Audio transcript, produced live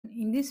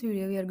In this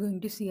video, we are going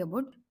to see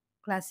about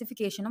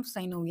classification of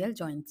synovial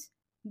joints.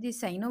 The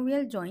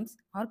synovial joints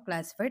are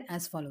classified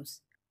as follows: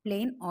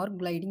 plane or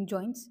gliding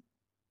joints,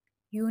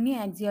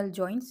 uniaxial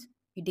joints,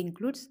 it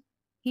includes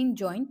hinge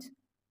joints,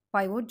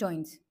 pivot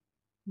joints,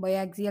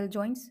 biaxial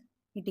joints,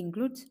 it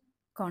includes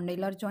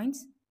condylar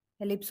joints,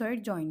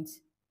 ellipsoid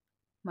joints,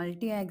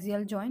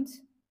 multiaxial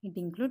joints,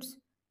 it includes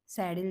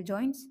saddle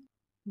joints,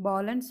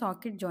 ball and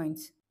socket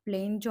joints,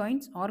 plane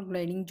joints or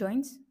gliding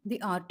joints.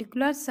 The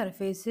articular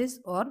surfaces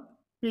are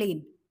plane.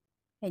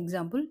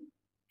 Example: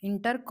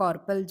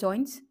 intercarpal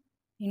joints,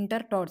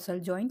 intertarsal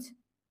joints,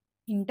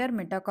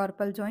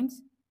 intermetacarpal joints,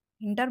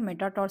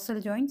 intermetatarsal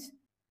joints,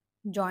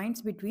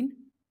 joints between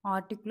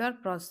articular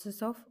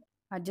processes of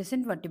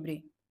adjacent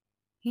vertebrae.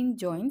 Hinge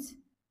joints,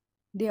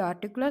 the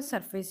articular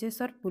surfaces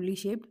are pulley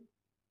shaped.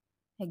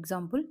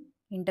 Example: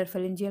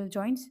 interphalangeal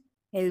joints,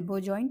 elbow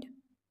joint,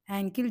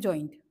 ankle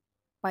joint.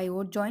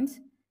 Pivot joints,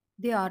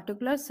 the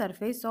articular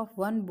surface of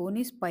one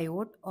bone is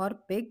pivot or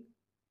peg.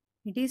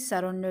 It is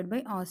surrounded by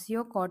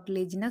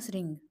osteocartilaginous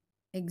ring.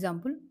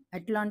 Example: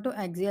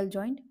 atlantoaxial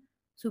joint,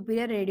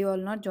 superior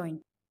radioulnar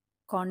joint.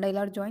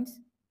 Condylar joints,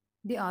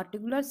 the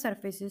articular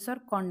surfaces are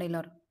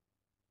condylar.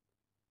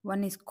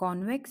 One is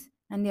convex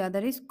and the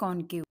other is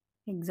concave.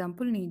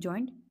 Example: knee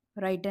joint,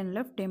 right and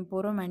left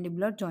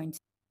temporomandibular joints.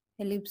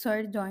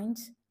 Ellipsoid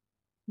joints,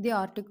 the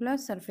articular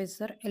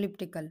surfaces are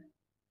elliptical.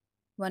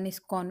 One is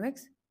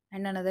convex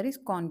and another is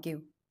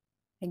concave.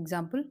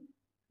 Example: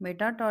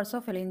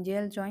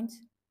 metatarsophalangeal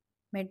joints,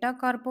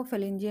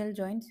 metacarpophalangeal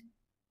joints,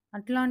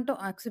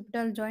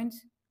 atlanto-occipital joints,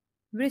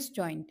 wrist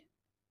joint.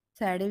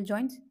 Saddle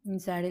joints. In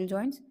saddle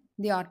joints,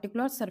 the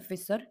articular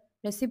surfaces are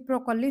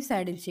reciprocally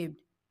saddle shaped,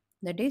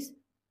 that is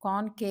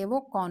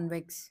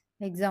concavo-convex.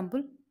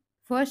 Example: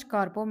 first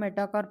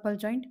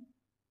carpometacarpal joint,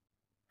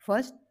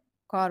 first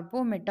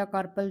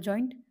carpometacarpal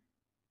joint,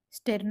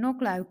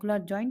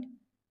 sternoclavicular joint,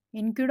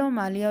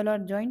 incudomalleolar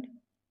joint,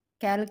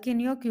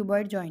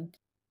 calcaneocuboid joint.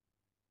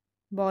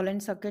 Ball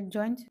and socket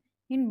joints.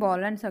 In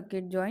ball and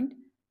socket joint,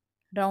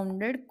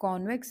 rounded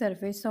convex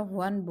surface of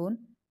one bone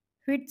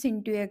fits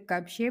into a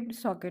cup-shaped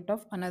socket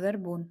of another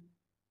bone.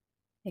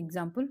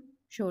 Example: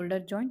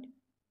 shoulder joint,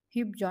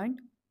 hip joint,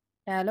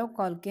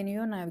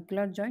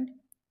 talocalcaneonavicular joint,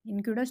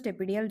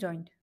 incudostapedial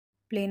joint.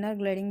 Planar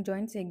gliding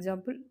joints.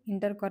 Example: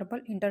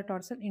 intercarpal,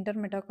 intertarsal,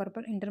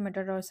 intermetacarpal,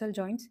 intermetatarsal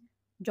joints,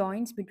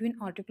 joints between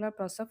articular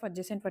processes of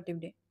adjacent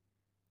vertebrae.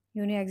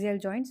 Uniaxial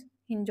joints.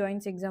 Hinge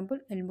joints. Example: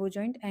 elbow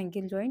joint,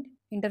 ankle joint,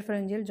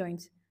 interphalangeal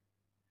joints.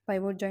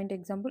 Pivot joint.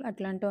 Example: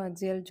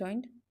 atlantoaxial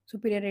joint,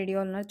 superior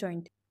radioulnar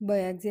joint.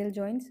 Biaxial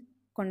joints.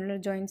 Condylar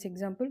joints.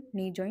 Example: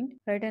 knee joint,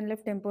 right and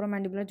left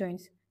temporomandibular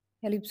joints.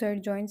 Ellipsoid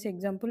joints.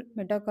 Example: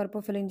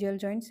 metacarpophalangeal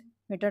joints,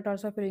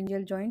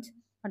 metatarsophalangeal joints,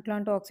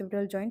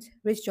 atlanto-occipital joints,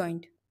 wrist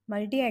joint.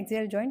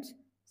 Multiaxial joints,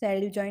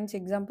 saddle joints.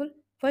 Example: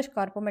 first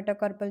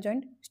carpometacarpal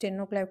joint,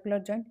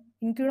 sternoclavicular joint,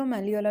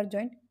 incudomalleolar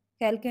joint,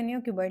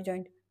 calcaneocuboid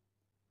joint.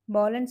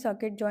 Ball and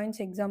socket joints.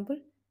 Example: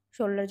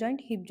 shoulder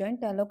joint, hip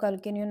joint,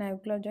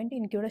 talocalcaneonavicular joint,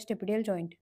 incudostapedial joint.